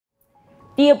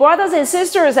Dear brothers and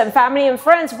sisters and family and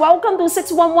friends, welcome to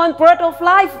 611 Bread of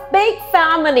Life Big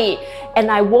Family.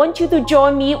 And I want you to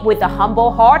join me with a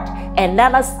humble heart and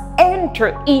let us enter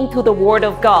into the Word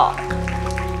of God.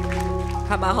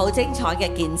 係咪好精彩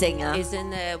嘅見證啊？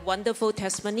 Isn't a wonderful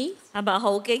testimony? 係咪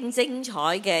好精彩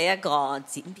嘅一個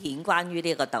剪片關於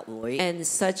呢個特會？ And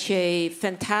such a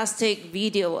fantastic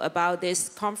video about this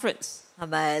conference. 係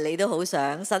咪你都好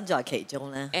想身在其中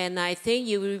呢？ And I think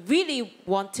you really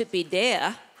want to be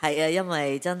there. 係啊，因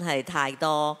為真係太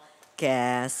多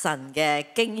嘅神嘅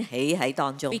驚喜喺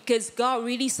當中。 Because God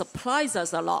really supplies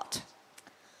us a lot.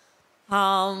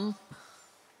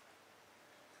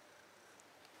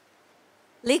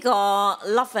 呢個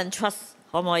Love and Trust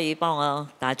可唔可以幫我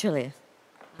打出嚟？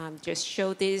 Just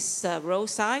show this road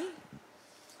sign.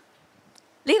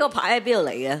 呢個牌喺邊度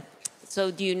嚟嘅？ So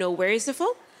do you know where is it from?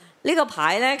 呢個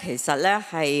牌咧，其實咧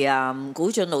係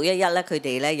古晉611咧，佢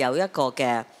哋咧有一個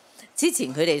嘅，之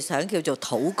前佢哋想叫做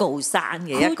禱告山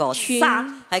嘅一個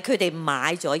山，係佢哋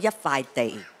買咗一塊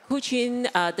地。Kuchin,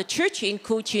 the church in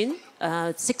Kuchin,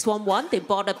 611, they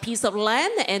bought a piece of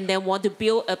land and then want to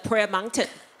build a prayer mountain.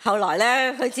 後來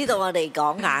咧，佢知道我哋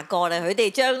講雅歌咧，佢哋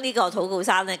將呢個禱告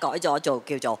山咧改咗做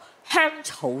叫做香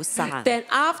草山。Then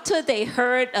after they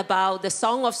heard about the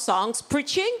Song of Songs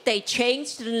preaching, they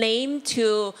changed the name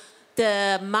to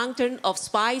the Mountain of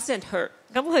Spice and Herb.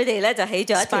 咁佢哋咧就起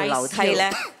咗一條樓梯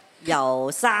咧，由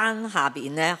山下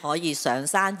邊咧可以上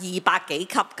山200幾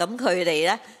級。咁佢哋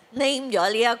咧 name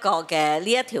咗呢一個嘅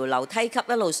呢一條樓梯級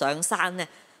一路上山咧，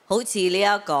好似呢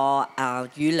一個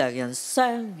與良人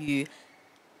相遇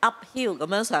uphill 咁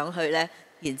樣上去咧，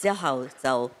然之後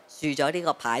就豎咗呢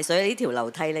個牌，所以呢條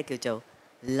樓梯咧叫做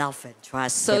Love and Trust。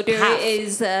 So there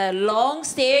is a long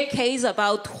staircase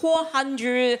about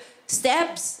 400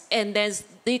 steps, and then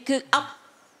they could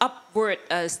upward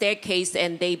staircase,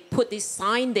 and they put this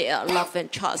sign there, Love and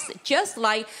Trust, just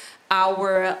like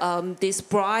our this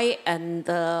bride and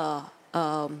the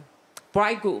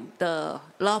bridegroom, the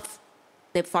love,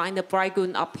 they find the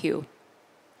bridegroom uphill.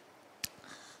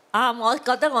 我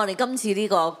覺得我哋今次呢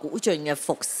個古晉嘅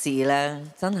服侍咧，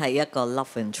真係一個 Love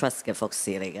and Trust 嘅服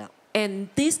侍嚟㗎。And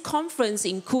this conference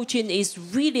in Kuchin is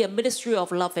really a ministry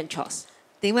of love and trust.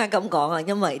 點解咁講啊？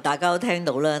因為大家都聽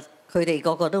到啦，佢哋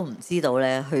個個都唔知道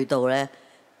咧，去到咧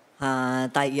第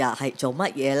二日係做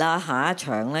乜嘢啦，下一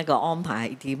場咧個安排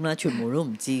係點啦，全部都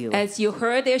唔知嘅。As you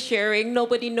heard their sharing,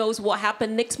 nobody knows what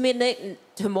happened next minute,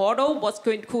 tomorrow,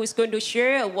 who is going to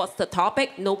share, what's the topic,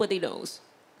 nobody knows.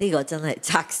 呢個真係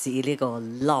測試呢個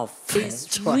love and It's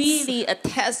trust。 really a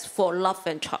test for love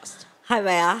and trust. 係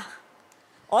咪啊？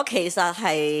我其實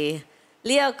係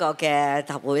呢一個嘅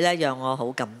特會咧，讓我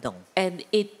好感動。And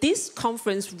this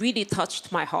conference really touched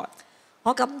my heart.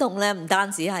 我感動咧，唔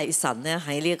單止係神咧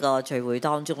喺呢個聚會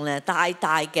當中咧，大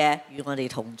大嘅與我哋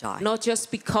同在。Not just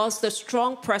because the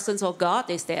strong presence of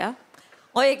God is there.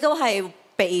 我亦都係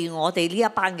被我哋呢一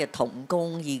班嘅同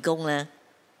工義工咧，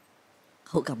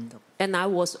好感動。And I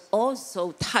was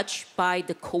also touched by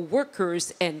the co-workers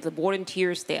and the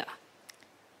volunteers there.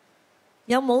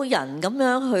 有冇人咁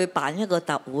樣去辦一個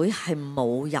特會係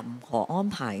冇任何安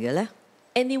排嘅呢？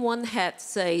 Anyone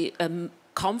has a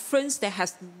conference that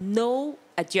has no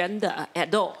agenda at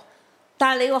all.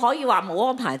 但係你可以話冇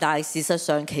安排，但係事實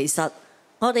上其實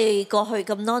我哋過去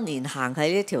咁多年行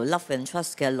喺呢條 Love and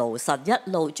Trust 嘅路，神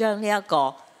一路將呢一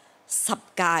個十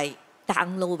誡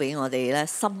download 俾我哋咧，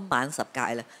心版十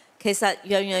誡咧。其實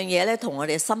樣樣嘢咧，同我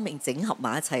哋生命整合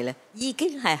埋一齊咧，已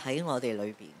經係喺我哋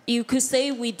裏邊。You could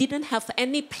say we didn't have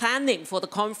any planning for the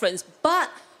conference, but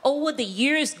over the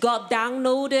years, God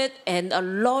downloaded and a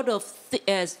lot of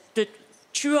the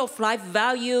true of life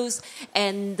values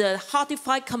and the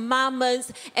Heartfield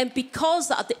Commandments, and because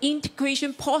of the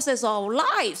integration process of our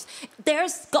lives,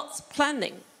 there's God's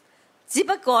planning. 只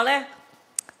不過咧，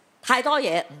太多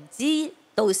嘢唔知。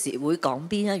到時會講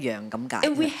邊一樣咁解。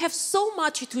And we have so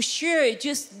much to share,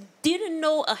 just didn't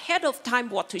know ahead of time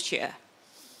what to share.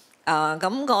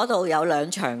 咁嗰度有2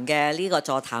場嘅呢個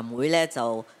座談會咧，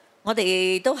就我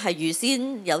哋都係預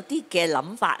先有啲嘅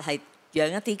諗法，係讓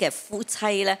一啲嘅夫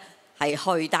妻咧係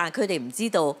去，但係佢哋唔知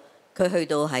道佢去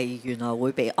到係原來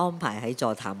會被安排喺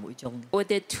座談會中。Well,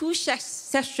 the 2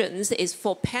 sessions is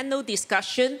for panel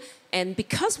discussion, and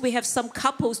because we have some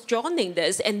couples joining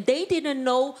this, and they didn't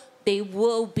know they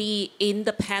will be in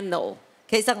the panel.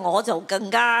 其實我就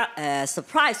更加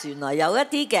surprise， 原來有一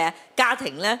啲嘅家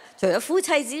庭咧，除咗夫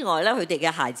妻之外咧，佢哋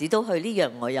嘅孩子都去呢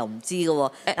樣，我又唔知嘅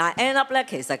喎。但係 end up 咧，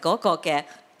其實嗰個嘅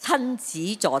親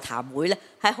子座談會咧，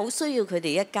係好需要佢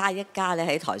哋一家一家咧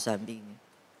喺台上邊。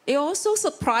It also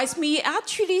surprised me.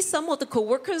 Actually, some of the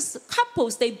co-workers,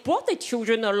 couples, they brought their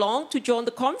children along to join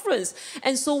the conference.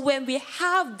 And so when we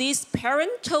have this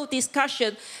parental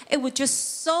discussion, it was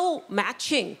just so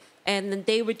matching. And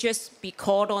they would just be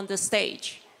called on the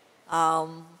stage.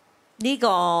 呢個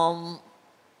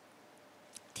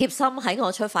貼心喺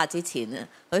我出發之前啊，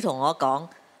佢同我講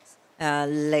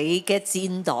你嘅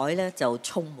箭袋咧就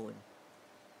充滿。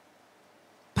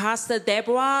Pastor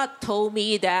Deborah told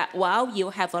me that, well,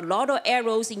 you have a lot of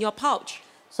arrows in your pouch.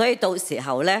 所以到時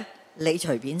候咧，你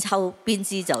隨便抽邊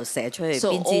支就射出去，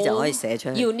邊支就可以射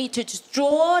出去。You need to just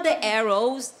draw the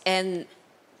arrows and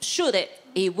shoot it.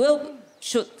 It will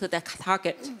shoot to the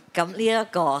target. 咁呢一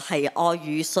個係愛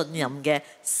與信任嘅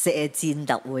射箭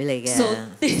特會嚟嘅。So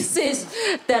this is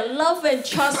the Love and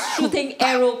Trust Shooting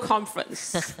Arrow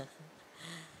Conference.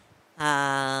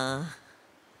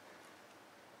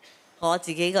 我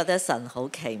自己覺得神好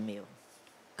奇妙。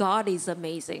God is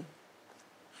amazing.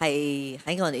 係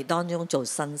喺我哋當中做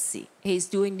新事。He's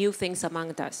doing new things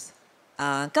among us.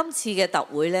 今次嘅特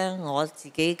會咧，我自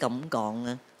己咁講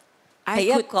咧， I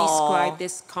could describe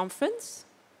this conference.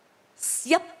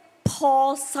 一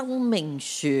棵生命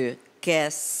樹嘅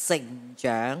成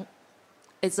長。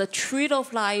It's a tree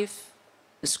of life,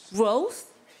 it's growth,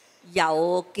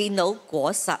 又見到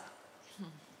果實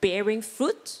bearing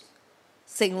fruit,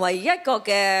 成為一個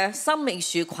嘅生命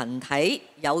樹群體，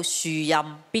有樹蔭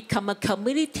become a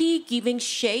community giving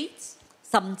shades,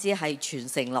 甚至係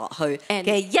傳承落去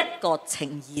嘅一個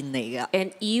呈現嚟嘅。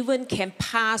and even can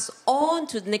pass on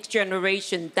to the next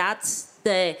generation. That's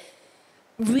the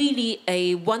really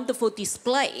a wonderful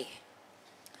display.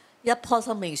 一棵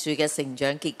生命樹嘅成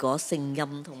長結果，聲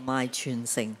音同埋傳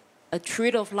承。A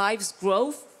tree of life's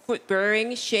growth, fruit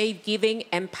bearing, shade giving,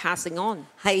 and passing on.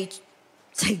 係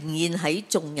呈現喺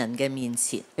眾人嘅面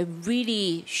前。And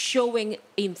really showing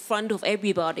in front of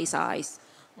everybody's eyes.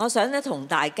 我想咧同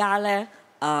大家咧，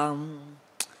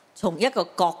從一個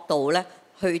角度咧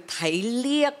去睇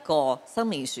呢一個生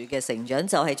命樹嘅成長，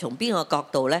就係從邊個角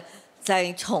度咧？就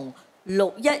係從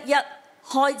611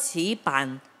開始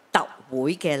辦特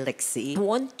會嘅歷史。I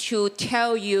want to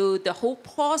tell you the whole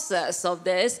process of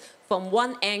this from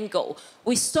one angle.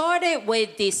 We started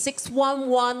with the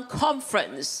 611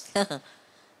 conference.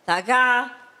 大家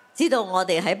知道我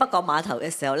哋喺北角碼頭嘅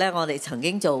時候咧，我哋曾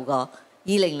經做過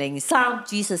2003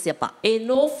 Jesus 100。In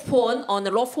North Point, on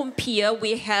the North Point Pier,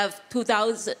 we have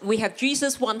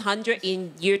Jesus 100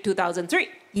 in year 2003.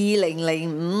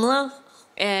 2005啦，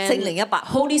聖靈100。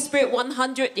Holy Spirit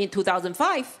 100 in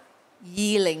 2005.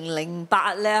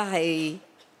 2008咧係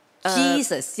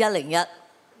Jesus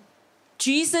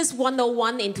 101。Jesus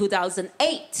 101 in 2008.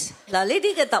 嗱，呢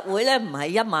啲嘅特會咧唔係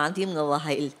一晚添嘅喎，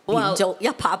係連續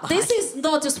100晚。This is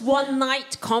not just one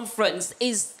night conference.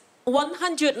 It's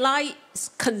 100 nights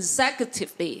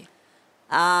consecutively.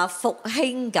 復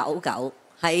興99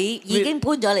喺已經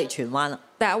搬咗嚟荃灣啦。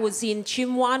That was in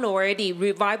Chin Wan already.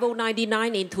 Revival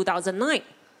 99 in 2009.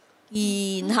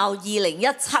 然後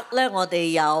2017咧，我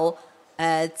哋有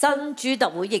珍珠特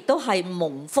會，亦都係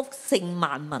蒙福聖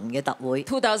萬民嘅特會。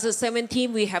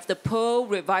2017 we have the Pearl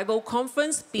Revival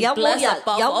Conference. Be 有冇 blessed 人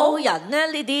above 有 all. 冇人咧？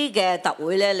呢啲嘅特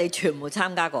會咧，你全部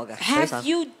參加過嘅？舉手。 Have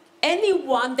you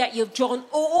anyone that you've joined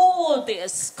all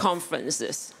these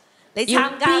conferences? 你 You've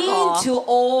參加 been 過？ to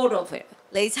all of it.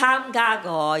 你參加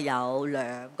過有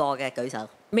2個嘅舉手。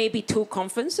Maybe 2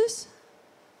 conferences?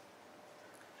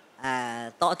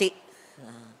 多啲。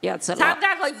Yeah, it's a 參 lot.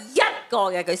 加過一個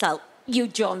嘅舉手。You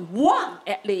joined one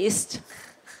at least.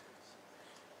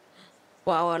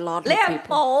 Wow, a lot 你 of 係 people.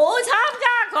 冇參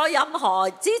加過任何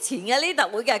之前嘅呢特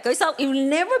會嘅舉手。 You've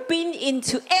never been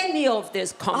into any of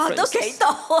these 都 conferences. 幾多。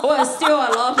Well, still a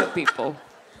lot of people.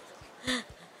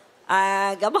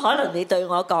 咁可能你對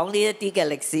我講呢一啲嘅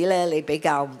歷史咧，你比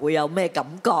較唔會有咩感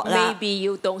覺啦。 Maybe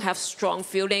you don't have strong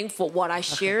feeling for what I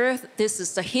share. This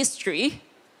is the history.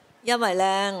 因為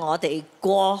咧，我哋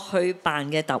過去辦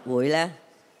嘅特會咧，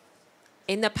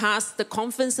 In the past, the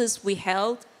conferences we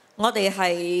held, 我哋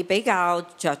係比較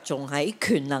着重喺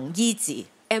權能醫治，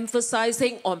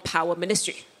 emphasizing on power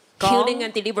ministry, 講 healing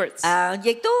and deliverance.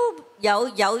 亦都有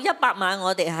100晚，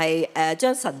我哋係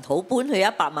將神土搬去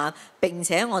100晚，並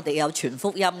且我哋有傳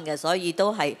福音嘅，所以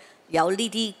都係有呢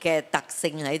啲嘅特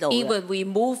性喺度嘅。 Even we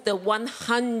moved the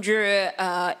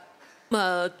 100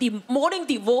 morning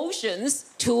devotions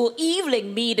to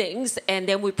evening meetings, and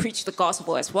then we preach the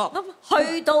gospel as well. 咁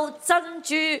去到珍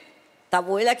珠特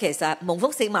會咧，其實蒙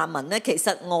福聖萬民咧，其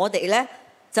實我哋咧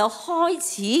就開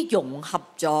始融合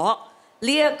咗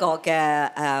呢一個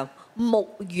嘅牧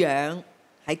養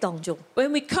喺當中。 When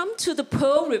we come to the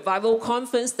Pearl Revival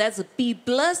Conference, that's be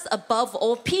blessed above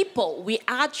all people. We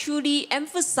actually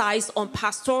emphasize on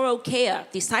pastoral care,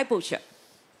 discipleship.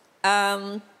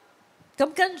 咁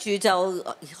跟住就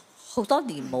好多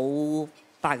年冇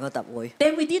辦過特會。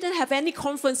Then we didn't have any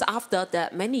conference after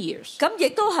that many years. 咁亦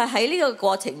都係喺呢個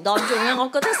過程當中咧，我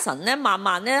覺得神咧慢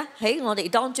慢咧喺我哋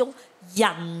當中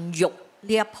孕育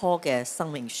呢一棵嘅生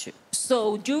命樹。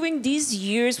So during these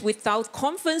years without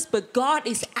conference, but God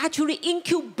is actually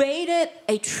incubated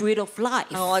a tree of life.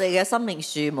 我哋嘅生命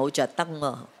樹冇着燈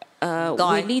喎。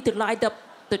We need to light up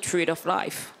the tree of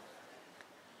life.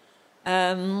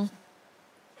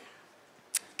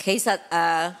 其實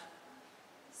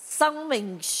生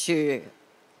命樹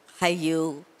係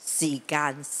要時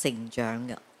間成長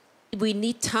嘅。We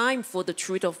need time for the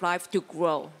tree of life to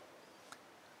grow.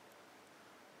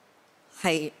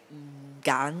 係唔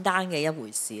簡單嘅一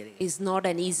回事嚟。It's not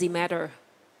an easy matter.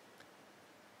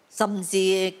 甚至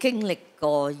經歷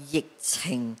過疫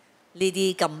情呢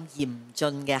啲咁嚴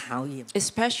峻嘅考驗。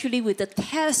Especially with the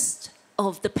test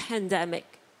of the pandemic.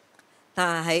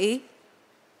 但係喺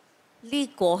呢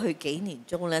過去幾年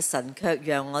中咧，神卻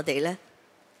讓我哋咧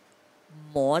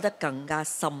摸得更加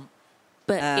深，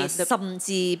甚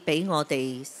至俾我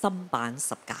哋心版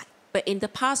十誡。But in the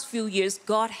past few years,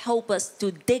 God helped us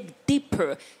to dig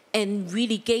deeper and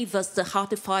really gave us the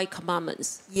Heartfield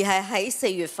Commandments. 而係喺4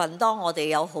月份，當我哋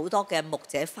有好多嘅牧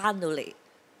者翻到嚟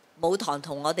母堂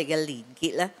同我哋嘅連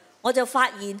結咧，我就發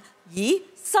現，咦，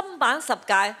心版十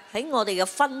誡喺我哋嘅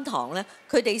分堂咧，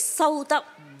佢哋收得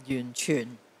唔完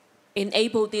全。In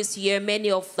April this year, many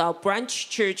of our branch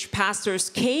church pastors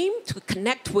came to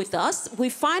connect with us. We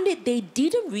find that they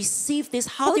didn't receive this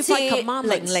Heartfield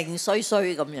Commandments. 零零碎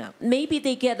碎咁樣。Maybe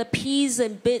they get a piece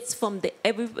and bits from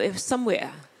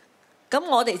somewhere. 咁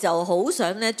我哋就好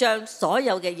想咧，將所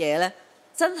有嘅嘢咧，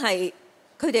真係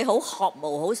佢哋好渴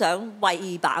慕，好想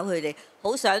餵飽佢哋，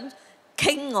好想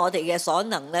傾我哋嘅所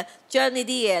能咧，將呢啲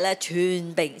嘢咧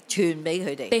傳俾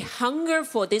佢哋。They hunger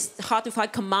for this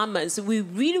Heartfield Commandments. We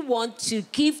really want to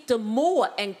give them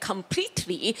more and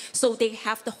completely, so they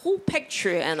have the whole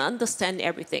picture and understand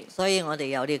everything. 所以我哋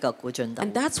有呢個古晉特。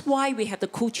And that's why we have the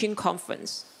coaching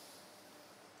conference.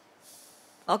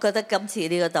 我覺得今次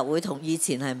呢個特會同以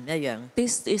前係唔一樣。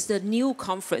This is the new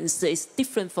conference. It's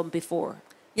different from before.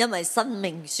 因為生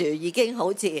命樹已經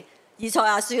好似以賽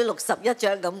亞書61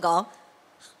章咁講。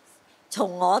從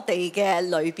我哋嘅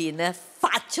裏邊咧發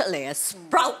出嚟啊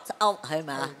 ，sprout out 係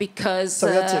咪啊 ？Because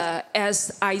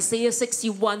as Isaiah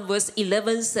 61 verse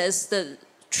 11 says, the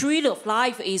tree of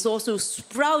life is also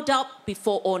sprout up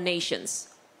before all nations.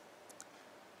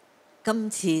 今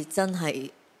次真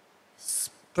係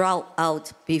sprout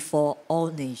out before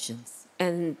all nations.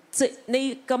 And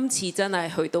今次真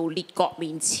係去到列國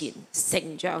面前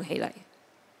成長起嚟。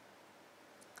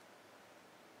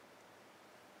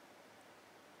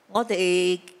我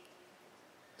哋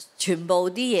全部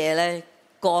啲嘢咧，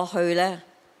過去咧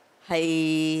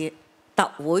係特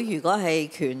會，如果係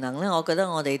權能咧，我覺得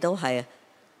我哋都係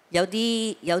有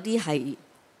啲係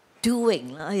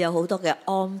doing 啦，有好多嘅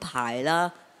安排啦。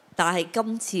但係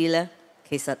今次咧，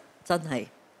其實真係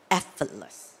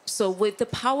effortless。So with the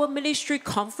Power Ministry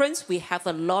Conference, we have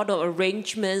a lot of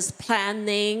arrangements,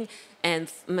 planning, and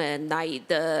like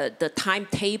the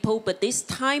timetable. But this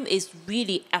time is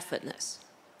really effortless.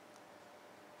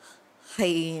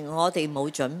 係我哋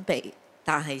冇準備，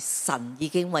但係神已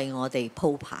經為我哋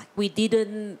鋪排。We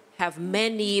didn't have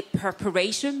many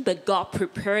preparation, but God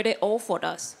prepared it all for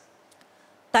us.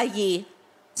 第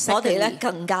二，我哋咧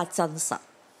更加真實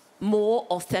 ，more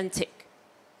authentic。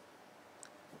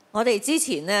我哋之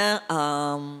前咧，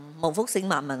蒙福聖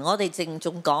萬民，我哋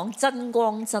仲講真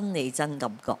光、真理、真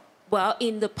感覺。Well,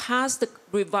 in the past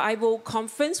revival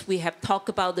conference, we have talked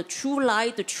about the true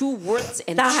light, the true words,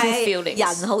 and true feelings.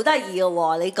 但係人好得意嘅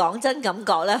喎，你講真感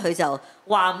覺咧，佢就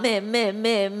話咩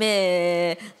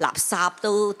垃圾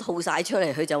都吐晒出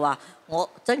嚟，佢就話我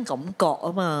真感覺啊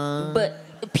嘛。But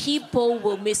people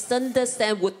will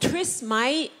misunderstand, will twist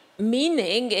my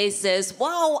meaning. It says,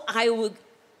 "Wow, I will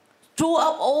throw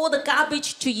up all the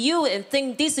garbage to you and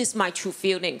think this is my true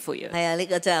feeling for you." 係啊，呢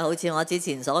個真係好似我之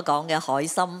前所講嘅海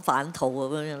參反肚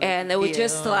咁樣。And it was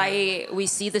just like we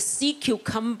see the sea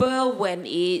cucumber when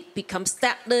it becomes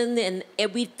stagnant and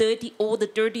all the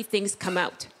dirty things come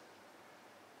out.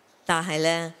 但係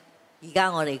咧，而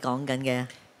家我哋講緊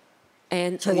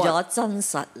嘅，除咗真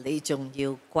實，你仲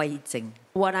要歸正。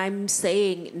What I'm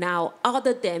saying now,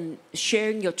 other than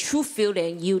sharing your true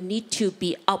feeling, you need to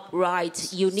be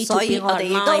upright. You need to be alignment. 所以我哋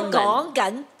亦都講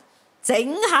緊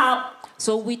整合。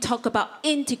So we talk about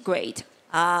integrate.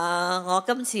 我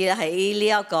今次喺呢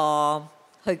一個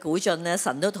去古晉咧，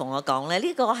神都同我講咧，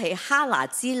呢個係哈拿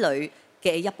之旅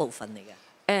嘅一部分嚟嘅。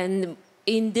And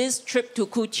in this trip to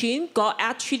Kuchin, God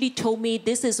actually told me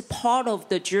this is part of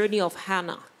the journey of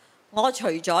Hannah. 我除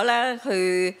咗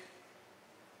咧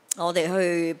我哋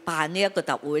去辦呢一個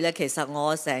特會咧，其實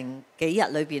我成幾日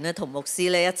裏邊咧，同牧師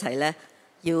咧一齊咧。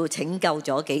要拯救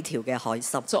咗幾條嘅海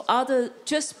參。So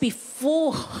just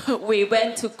before we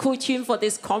went to Kuchin for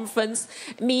this conference,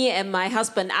 me and my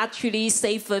husband actually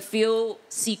saved a few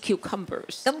sea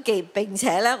cucumbers. 並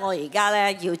且咧，我而家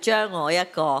咧要將我一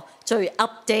個最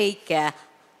update 嘅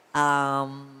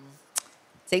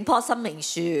整棵生命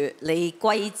樹你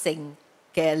歸正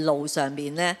嘅路上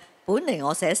面咧，本嚟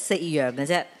我寫4樣嘅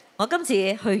啫。我今次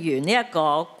去完呢一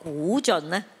個古晉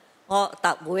咧。我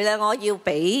特會咧，我要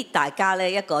俾大家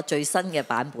咧一個最新嘅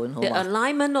版本，好嘛？ The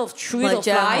alignment of tree of life.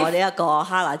 將我呢一個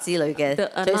哈拿之旅嘅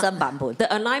最新版本。The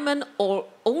alignment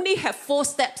only have 4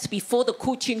 steps before the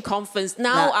Kuchin conference.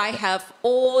 Now I have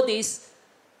all these.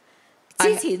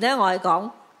 之前咧，我係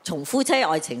講從夫妻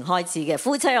愛情開始嘅，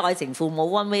夫妻愛情父母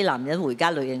溫威男人回家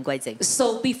女人歸正。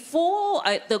So before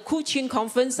the Kuchin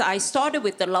conference, I started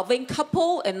with the loving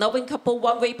couple and loving couple,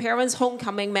 one-way parents,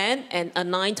 homecoming man, and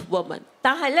anointed woman.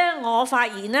 但係咧，我發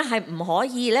現咧係唔可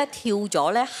以咧跳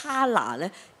咗咧哈拿咧，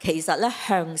其實咧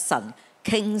向神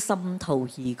傾心吐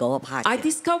意嗰個 part。I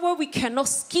discovered we cannot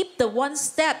skip the one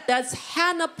step that's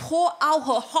Hannah pour out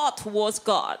her heart towards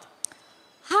God.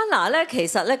 哈拿咧，其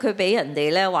實咧佢俾人哋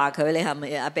咧話佢，你係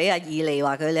咪俾阿以利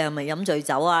話佢，你係咪飲醉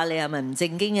酒啊？你係咪唔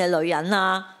正經嘅女人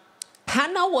啊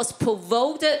 ？Hannah was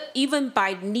provoked even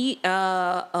by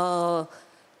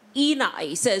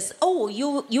Eli says, "Oh,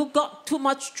 you got too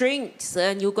much drinks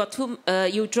and you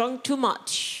drunk too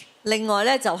much." 另外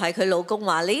咧就係佢老公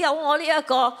話：你有我呢一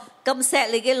個咁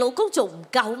錫你嘅老公仲唔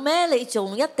夠咩？你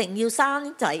仲一定要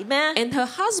生仔咩 ？And her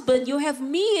husband, you have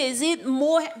me. Is it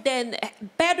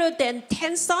better than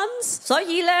 10 sons? 所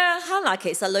以咧，哈拿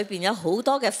其實裏邊有好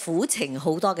多嘅苦情，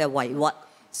好多嘅委屈。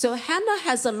So Hannah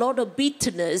has a lot of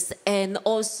bitterness and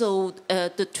also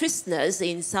the trishness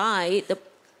inside.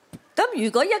 咁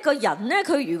如果一個人咧，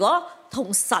佢如果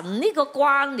同神呢個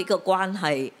關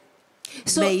係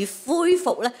未恢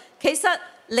復咧，其實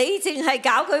你淨係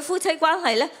搞佢夫妻關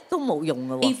係咧都冇用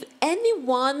嘅喎。If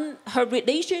anyone her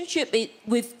relationship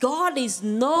with God is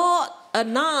not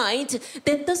aligned,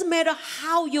 then doesn't matter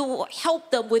how you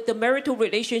help them with the marital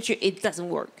relationship, it doesn't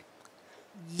work.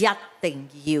 一定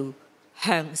要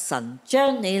向神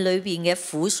將你裏邊嘅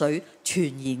苦水全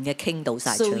然嘅傾倒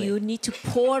晒出嚟。So you need to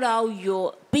pour out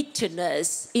your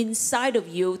bitterness inside of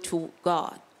you to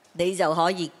God. 你就可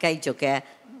以繼續嘅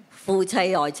夫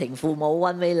妻愛情、父母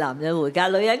溫威男人回家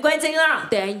女人歸正啦。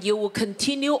Then you will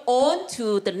continue on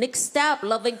to the next step,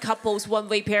 loving couples,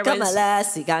 one-way parents. 今日咧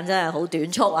時間真係好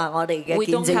短促啊！我哋嘅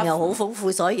見證又好豐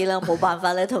富，所以咧冇辦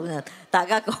法咧同大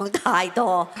家講太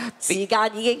多，時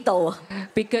間已經到。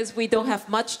Because we don't have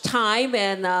much time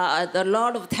and a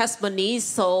lot of testimonies,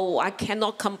 so I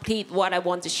cannot complete what I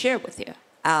want to share with you.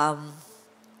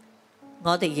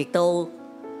 我哋亦都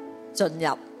進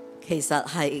入其實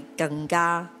係更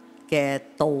加嘅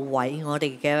到位，我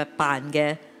哋嘅辦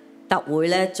嘅特會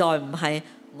咧，再唔係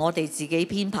我哋自己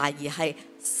編排，而係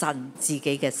神自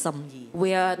己嘅心意。We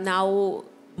are now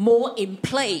more in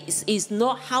place. It's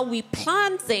not how we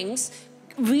plan things.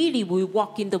 Really, we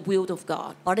walk in the will of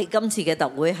God. 我哋今次嘅特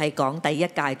會係講第1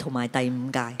屆同埋第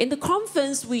5屆。In the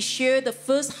conference, we share the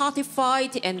first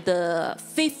Heartfield and the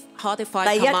 5th Heartfield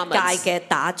Commandments. 第1屆嘅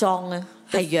打樁咧，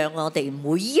係讓我哋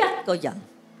每一個人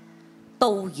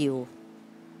都要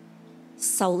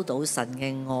收到神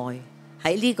嘅愛，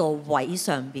喺呢個位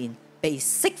上邊被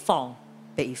釋放、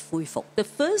被恢復。The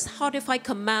first Heartfield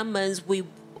Commandments, we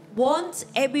want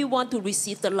everyone to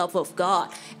receive the love of God,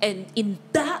 and in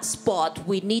that spot,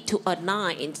 we need to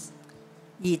align.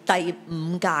 而第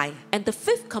5屆 and the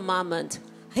 5th commandment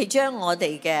係將我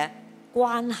哋嘅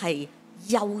關係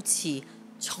優次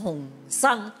重新，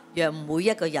讓每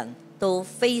一個人都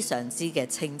非常之嘅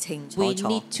清清楚 We 楚。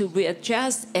 need to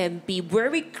readjust and be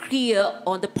very clear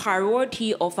on the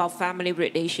priority of our family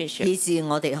relationship. 以致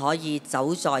我哋可以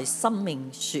走在生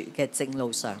命樹嘅正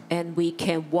路上。 And we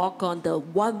can walk on the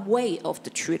one way of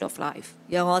the tree of life.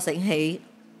 讓我醒起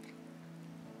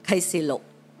啟示錄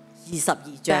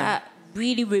22章。 That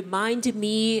really reminded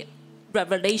me 我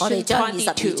Revelation 哋將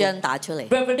22章 22. 打出嚟。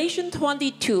 Revelation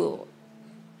 22.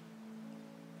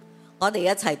 我哋一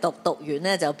齊讀完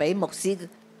咧，就俾牧師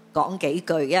講幾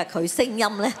句，因為佢聲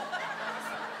音咧，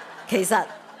其實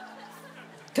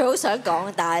佢好想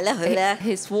講，但係咧佢咧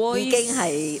His voice 已經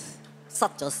係失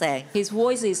咗聲。 His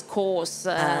voice is coarse,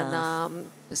 and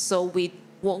so we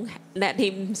won't let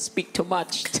him speak too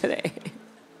much today.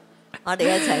 我哋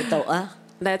一齊讀啊。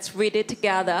Let's read it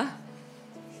together.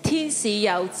 天使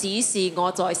又指示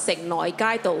我在城內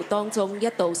街道當中一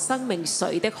道生命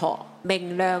水的河，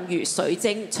明亮如水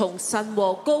晶，從神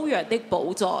和羔羊的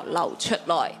寶座流出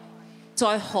來。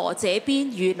在河這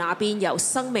邊與那邊有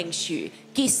生命樹，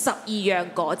結12樣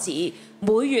果子，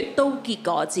每月都結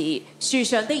果子。樹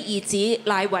上的葉子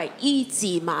乃為醫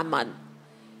治萬民。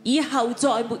以後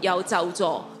再沒有咒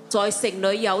詛，在城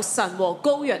裏有神和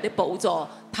羔羊的寶座，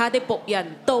他的僕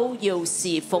人都要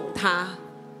侍奉他，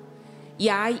也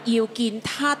要見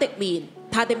他的面，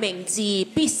他的名字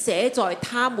必寫在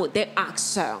他們的額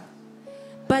上。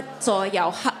不再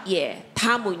有黑夜，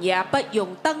他們也不用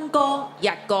燈光、日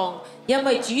光，因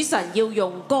為主神要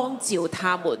用光照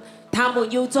他們，他們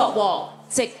要作王，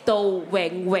直到永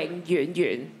永遠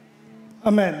遠。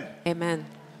Amen。Amen。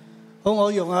好，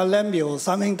我用阿 Lemuel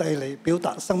三兄弟嚟表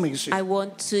達生命樹。I want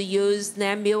to use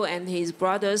Lemuel and his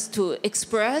brothers to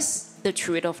express the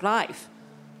truth of life.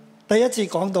 第一節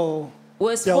講到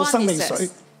有生命水，聖靈。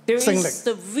There is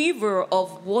the river of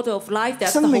water of life,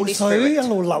 that's the 生命 Holy 水一 Spirit.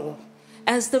 路流，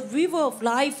 As the river of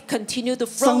life continued to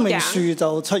生 flow 命 down, 樹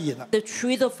就出現啦。 the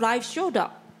truth of life showed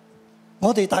up.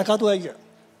 我哋大家都一樣。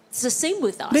 It's the same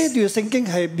with 呢 us. 一段聖經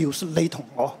係描述你同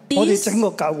我哋整個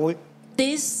教會。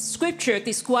This scripture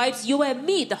describes you and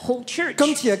me, the whole church.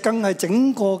 今次係更係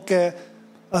整個嘅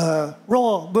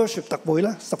RAW worship 特會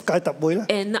咧，十屆特會咧，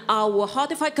 And our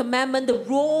Heartfield Commandment, the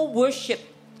RAW worship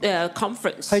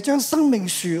conference. 係將生命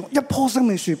樹一棵生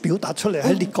命樹表達出嚟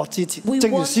喺列國之前， We 正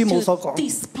如 want 師母所 to 講。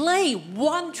 display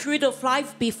one truth of life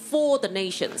before the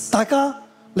nations. 大家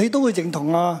你都會認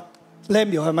同啊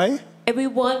Lemuel 係咪？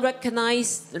 Everyone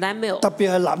recognize Lemuel. 特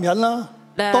別係男人啦。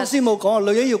當師母講啊，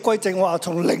女人要歸正，話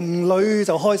從靈裏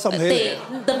就開心起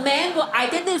嚟。 The man will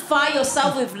identify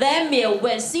yourself with Lemuel.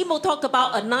 When Simo talk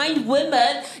about anointed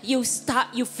women, you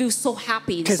feel so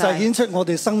happy 其實 inside. 顯出我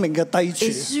哋生命嘅低處，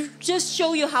 It just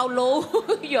show you how low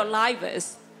your life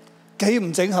is. 幾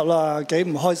唔整合啦，幾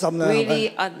唔開心啦，係咪？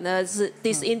 Really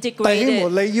弟兄 disintegrated.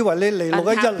 們，你以為你嚟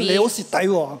611 unhappy 你好蝕底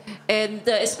喎？ And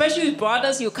especially with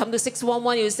brothers, you come to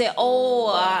 611, you say,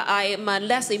 oh, I am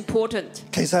less important.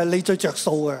 其實係你最着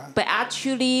數嘅。 But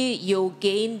actually, you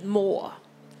gain more.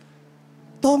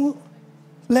 當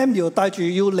Lemuel 帶住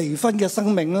要離婚嘅生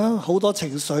命啦，好多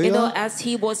情緒 You know, 啦， as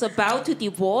he was about to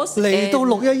divorce 嚟到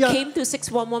611 and came to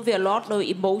 611 with a lot of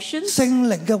emotions, 聖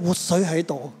靈嘅活水喺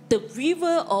度， the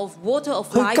river of water of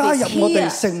佢 life 加 is 入我哋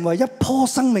here. 成為一棵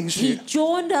生命樹。 He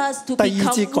joined us to 第二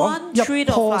節 become 講 one 一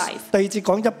tree of 棵， life. 第二節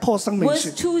講一棵生命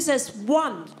Verse 樹。 2 says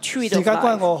one tree 時 of 間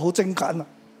關 life. 我好精簡啦。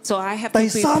 So I have to 第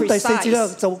be 3、第4節咧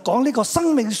precise. 就講呢個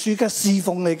生命樹嘅侍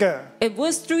奉嚟嘅， And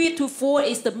verse 3 to 4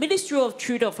 is the ministry of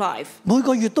tree of life. 每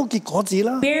個月都結果子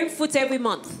啦， Bearing fruits every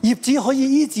month. 葉子可以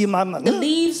醫治萬民 The 啦。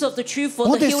 leaves of the tree for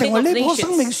我 the 哋成 healing 為 of 呢棵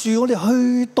生命 nations. 樹，我哋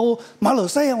去到馬來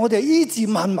西亞，我哋醫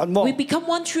治萬民 We 喎。 become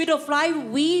one tree of life.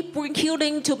 We bring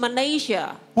healing to Malaysia.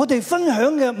 我哋分享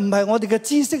嘅唔係我哋嘅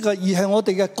知識啊，而係我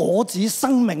哋嘅果子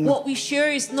生命啊。 What we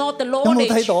share is not the 有冇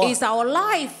睇到啊？ knowledge, is our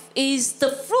life, is the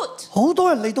fruit. 好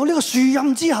多人嚟到呢個樹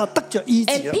蔭之下得着醫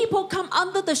治 And 啊， people come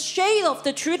under the shade of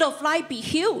the tree of life be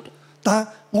healed. 但係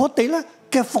我哋咧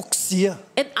嘅服侍啊，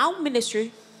 And our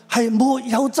ministry 係沒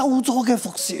有咒詛嘅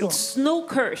服侍喎。 is no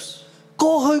curse.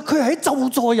 過去佢喺咒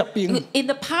詛入邊， In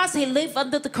the past, he lived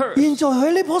under the curse. 現在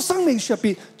喺呢棵生命樹入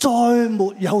邊，再沒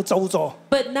有咒詛。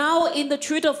 But now in the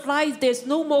tree of life, there's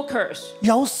no more curse.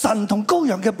 有神同羔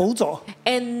羊嘅寶座，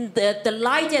 And the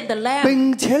light and the lamp.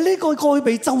 並且呢個過去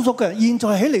被咒詛嘅人，現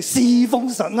在起嚟侍奉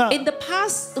神啊！ In the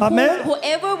past, Amen.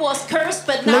 whoever was cursed,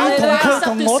 but 你 now 同 they 佢 are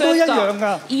同 up 我 to 都一 serve 樣 God.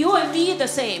 噶。 You and me the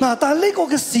same. 嗱，但係呢個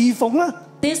嘅侍奉咧，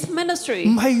 This 唔 ministry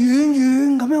係遠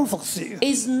遠咁樣服侍。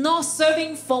 is not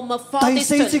serving from a far 第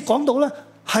4節 distance. 講到咧，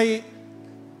係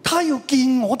他要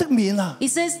見我的面啊， It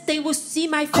says they will see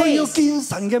my 佢要 face. 見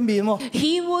神嘅面喎，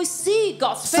 He will see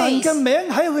God's 神 face. 嘅名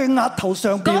喺佢嘅額頭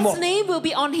上邊 God's 喎。 name will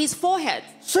be on his forehead.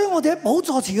 所以我哋喺寶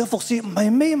座前嘅服侍唔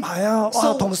係孭埋啊，哇，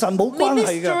 So 同神冇關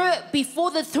係嘅。 minister before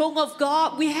the throne of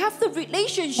God. We have the 我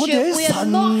relationship. 哋 We 喺 are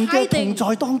神 not 嘅同 hiding.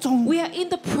 在當中， We are in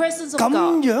the presence of 咁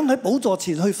God. 樣喺寶座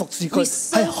前去服侍 We 佢，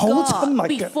係 serve 好親 God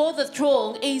密嘅。 before the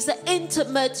throne is an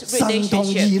intimate 神同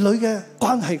relationship. 兒女嘅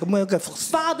關係咁樣嘅服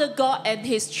侍， Father God and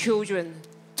his children.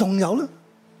 仲有咧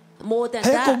More than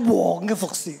係一 that. 個王嘅服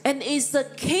侍， And is the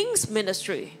king's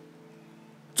ministry.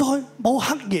 再冇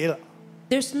黑夜啦。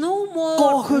 There's no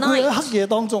過 more 去佢喺 night. 黑夜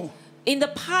當中， In the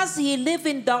past, he lived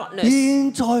in darkness.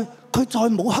 現在佢再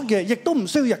冇黑夜，亦都唔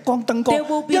需要日光燈 There will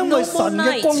光， be 因為 no 神 more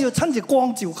嘅 night. 光要親自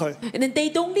光照佢。 And then they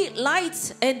don't need light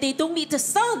and they don't need the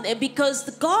sun, and because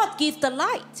God gives the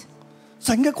light.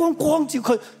 神嘅光光照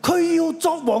佢，佢要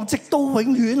作王直到永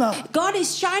遠啊！ God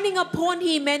is shining upon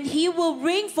him and he will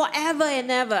reign forever and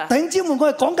ever. 弟兄姊妹，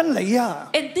我係講緊你啊！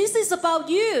 And this is about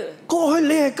you. 過去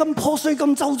你係咁破碎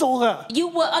咁咒詛嘅， You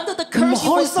were under the 唔 curse,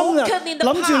 you 開 were 心嘅， broken in the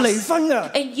諗住離 past. 婚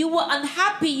嘅， And you were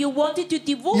unhappy, you wanted to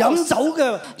飲 divorce. 酒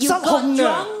嘅， You 失 got 控嘅。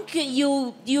 drunk,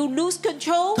 you lose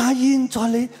control. 但係現在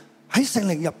你喺聖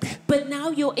靈入邊， But now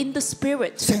you're in the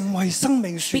spirit. 成為生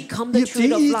命樹， Become the 葉子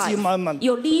tree of 醫治 life. 萬民，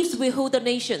 Your leaves will hold the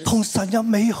nations. 同神有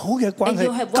美好嘅關 And 係，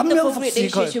 you have 咁樣 wonderful 服侍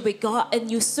relationship 佢， with God and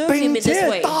you serve him 並 in 且 this 係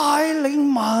way. 帶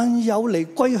領萬有嚟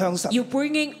歸向神。 You're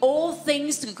bringing all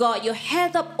things to God. You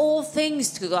head up all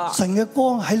things to God. 神嘅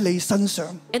光喺你身上，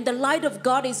 And the light of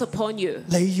God is upon you.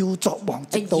 你要作王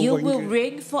直 And 到 you 永 will 遠。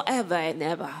 reign forever and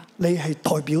ever. 你係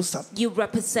代表神 You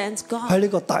represent 喺 God. 呢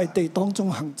個大地當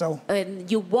中行走。 And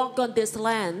you walk on this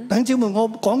land. 弟兄姊妹，我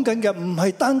講緊嘅唔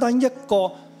係單單一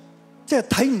個即係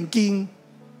睇唔見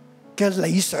嘅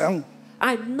理想，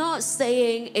 I'm not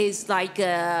saying it's like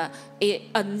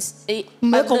唔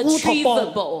係一個烏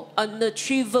托邦，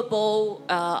 unachievable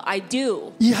ideal.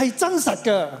 而係真實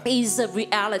嘅。 It's a 今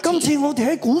reality. 次我哋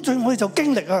喺古晉，我哋就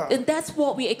經歷啊， And that's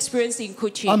what we experience in 阿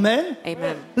Kuching. 們。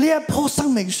 Amen. 呢一棵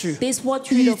生命樹 This one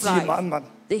醫 tree of 治萬 life. 民，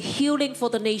 The healing for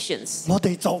the nations. 我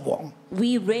哋作王。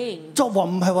 We reign. 作王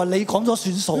唔係話你講咗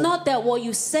算數， Not that what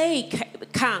you say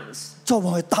counts. 作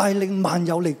王係帶領萬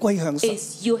有嚟歸向神，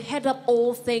 It's you head up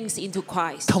all things into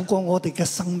Christ 透過我哋嘅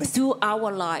生命。 through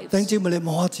our lives. 弟兄姊妹，你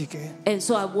摸下自己， And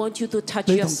so I want you to touch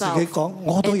你同自己 yourself 講：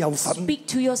我都有 and 份， speak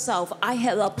to yourself. I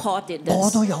have a part in 我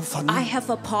this. 都有份。 I have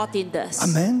a part in this. 阿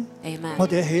們。 Amen. 我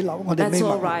哋一起立，我哋 Let's 眯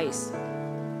all 埋。 rise.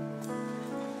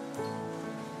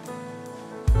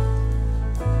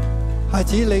 孩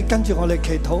子，你跟住我嚟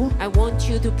祈禱。 I want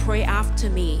you to pray after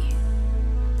me.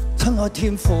 親愛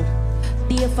天父，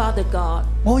 Dear Father God,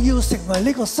 我要成為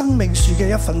呢個生命樹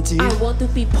嘅一份子。 I want to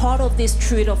be part of this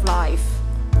tree of life.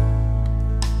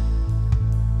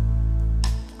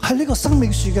 喺呢個生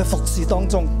命樹嘅服侍當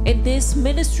中， In this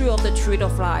ministry of the tree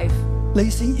of life, 你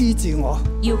先醫治我，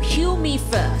 you heal me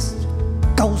first.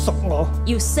 救贖我，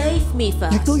 You save me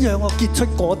亦都 first. 讓我結出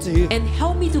果子， And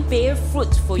help me to bear fruit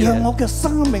for 讓 you. 我嘅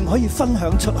生命可以分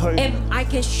享出去， And I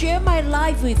can share my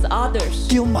life with others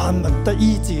叫萬民得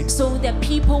醫治。 so that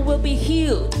people will be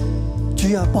healed.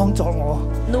 主啊，幫助我，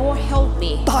 Lord, help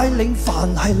me. 帶領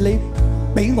凡係你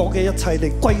俾我嘅一切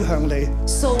嚟歸向你，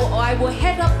 So I will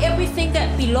head up everything that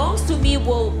belongs to me,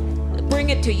 will bring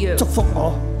it to you 祝福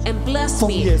我， and bless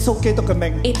奉耶 me. 穌基督嘅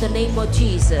名， In the name of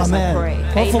Jesus, 阿 I 們。 pray.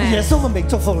 我奉耶 Amen. 穌嘅名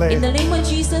祝福 In 你， the name of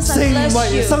Jesus, I 成 bless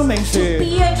為 you 生命樹， to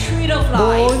be a tree of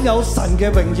life, 滿有神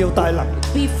嘅榮耀大能。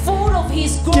 be full of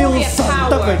His 叫 glory and 神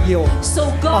得榮耀。 power, so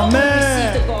God will Amen.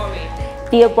 receive the glory.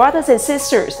 Dear brothers and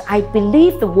sisters, I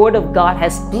believe the Word of God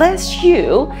has blessed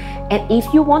you. And if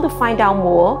you want to find out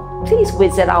more, please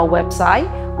visit our website.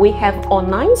 We have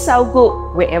online cell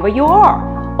group wherever you are.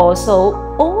 Also,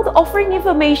 all the offering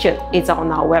information is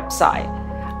on our website.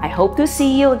 I hope to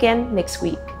see you again next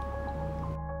week.